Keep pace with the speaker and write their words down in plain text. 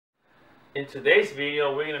In today's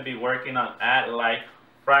video, we're going to be working on add like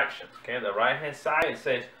fractions. Okay, the right hand side, it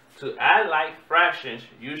says to add like fractions,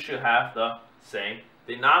 you should have the same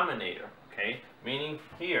denominator. Okay, meaning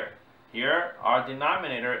here our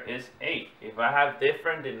denominator is 8. If I have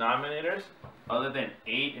different denominators other than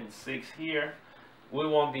 8 and 6 here, we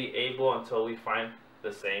won't be able until we find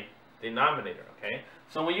the same denominator. Okay,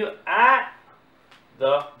 so when you add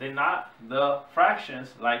the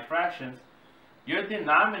fractions, like fractions, your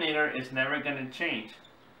denominator is never going to change.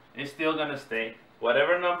 It's still going to stay.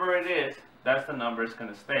 Whatever number it is, that's the number it's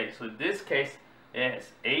going to stay. So in this case, it's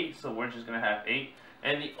 8, so we're just going to have 8.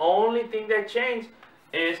 And the only thing that changed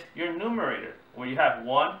is your numerator, where you have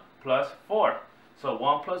 1 plus 4. So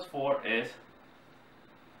 1 plus 4 is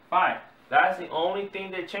 5. That's the only thing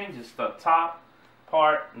that changes, the top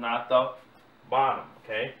part, not the bottom.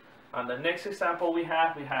 Okay. On the next example we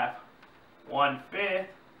have 1/5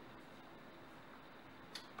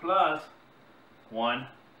 plus 1/5.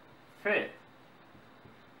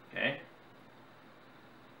 Okay.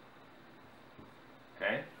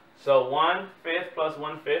 So 1/5 plus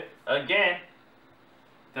 1/5. Again,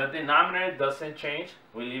 the denominator doesn't change.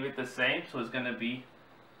 We leave it the same, so it's going to be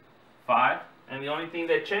 5. And the only thing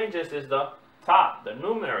that changes is the top, the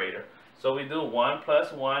numerator. So we do 1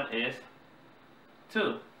 plus 1 is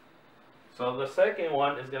 2. So the second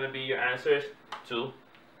one is going to be your answer is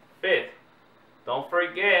 2/5. Don't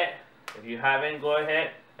forget, if you haven't, go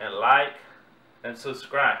ahead and like and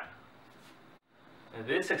subscribe. In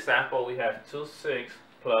this example, we have 2/6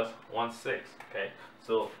 plus 1/6. Okay,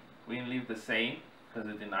 so we leave the same because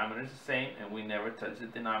the denominator is the same and we never touch the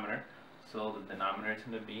denominator. So the denominator is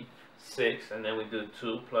going to be 6, and then we do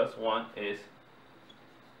 2 plus 1 is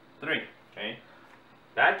 3. Okay,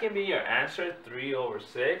 that can be your answer,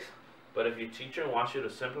 3/6. But if your teacher wants you to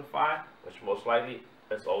simplify, which most likely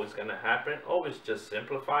is always going to happen, always just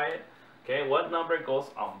simplify it. Okay, what number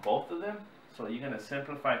goes on both of them? So you're going to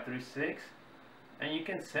simplify 3/6, and you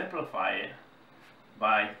can simplify it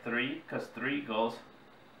by 3 because 3 goes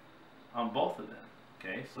on both of them.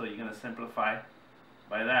 Okay, so you're going to simplify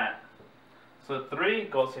by that. So 3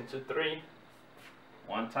 goes into 3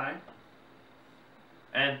 one time,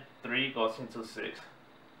 and 3 goes into 6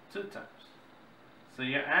 2 times. So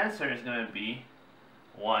your answer is going to be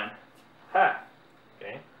 1/2.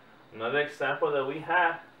 Okay. Another example that we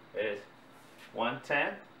have is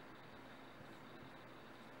 1/10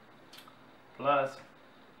 plus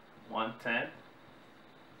 1/10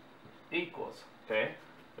 equals. Okay.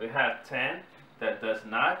 We have 10 that does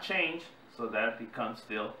not change, so that becomes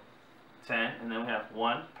still 10, and then we have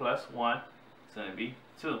 1 plus 1, it's going to be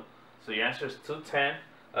 2. So your answer is 2/10.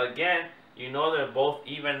 Again, you know they're both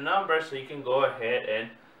even numbers, so you can go ahead and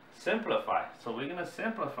simplify. So we're going to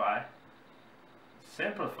simplify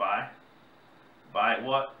by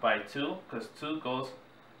what? By 2, because 2 goes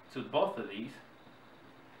to both of these.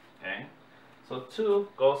 Okay, so 2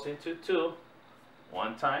 goes into 2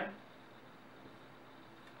 one time,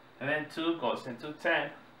 and then 2 goes into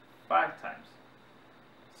 10 5 times.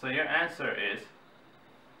 So your answer is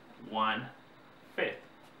 1/5.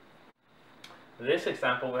 In this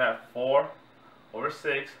example, we have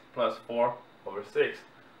 4/6 plus 4/6.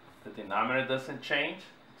 The denominator doesn't change,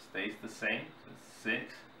 it stays the same, so it's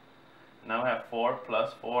 6. Now we have 4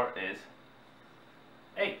 plus 4 is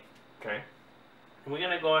 8. Okay, and we're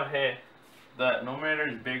going to go ahead, the numerator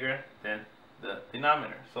is bigger than the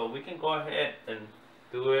denominator, so we can go ahead and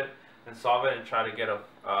do it and solve it and try to get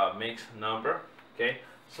a mixed number. Okay,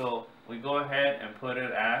 so we go ahead and put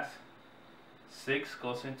it as 6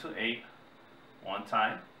 goes into 8 one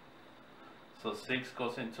time. So 6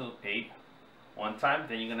 goes into 8 one time.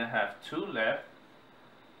 Then you're going to have 2 left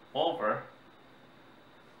over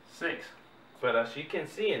 6. But as you can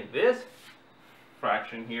see in this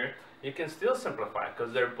fraction here, you can still simplify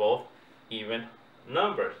because they're both even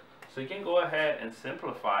numbers. So you can go ahead and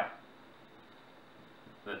simplify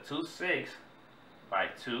the 2/6 by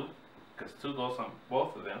 2 because 2 goes on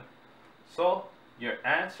both of them. So your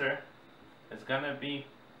answer is going to be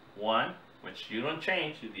 1, which you don't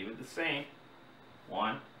change, you leave it the same,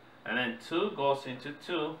 1, and then 2 goes into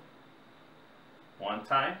 2 one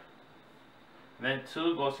time, and then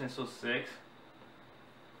 2 goes into 6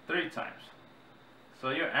 3 times. So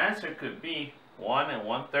your answer could be 1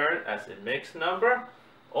 1/3 as a mixed number,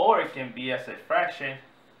 or it can be as a fraction,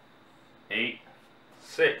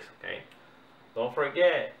 8/6. Okay, don't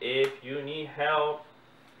forget, if you need help,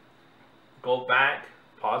 go back,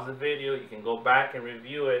 pause the video, you can go back and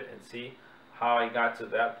review it and see how I got to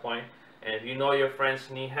that point. And if you know your friends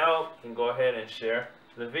need help, you can go ahead and share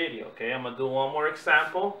the video. Okay, I'm going to do one more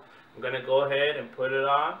example. I'm going to go ahead and put it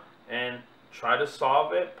on and try to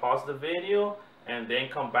solve it, pause the video, and then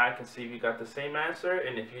come back and see if you got the same answer.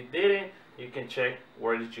 And if you didn't, you can check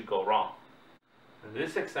where did you go wrong. In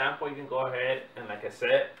this example, you can go ahead and, like I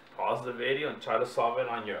said, pause the video and try to solve it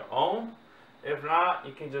on your own. If not,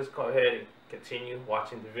 you can just go ahead and continue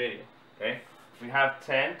watching the video. Okay, we have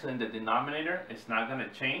 10 in the denominator. It's not going to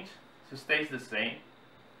change, so it stays the same.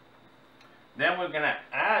 Then we're going to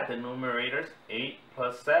add the numerators. 8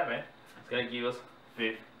 plus 7 is going to give us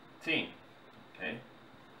 15. Okay,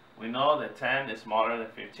 we know that 10 is smaller than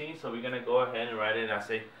 15, so we're going to go ahead and write it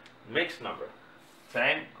as a mixed number.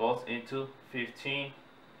 10 goes into 15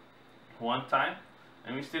 one time,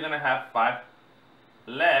 and we're still going to have 5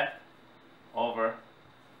 left over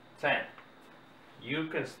 10. You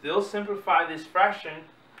can still simplify this fraction,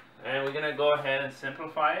 and we're going to go ahead and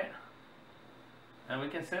simplify it. And we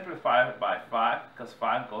can simplify it by 5 because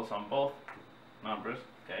 5 goes on both numbers.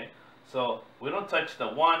 Okay, so we don't touch the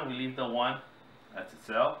 1, we leave the 1 as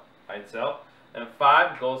itself, by itself. And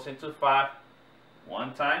 5 goes into 5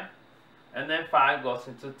 one time, and then 5 goes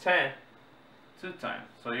into 10 two times.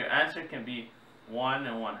 So your answer can be 1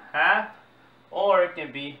 1/2, or it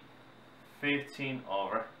can be 15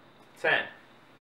 over 10.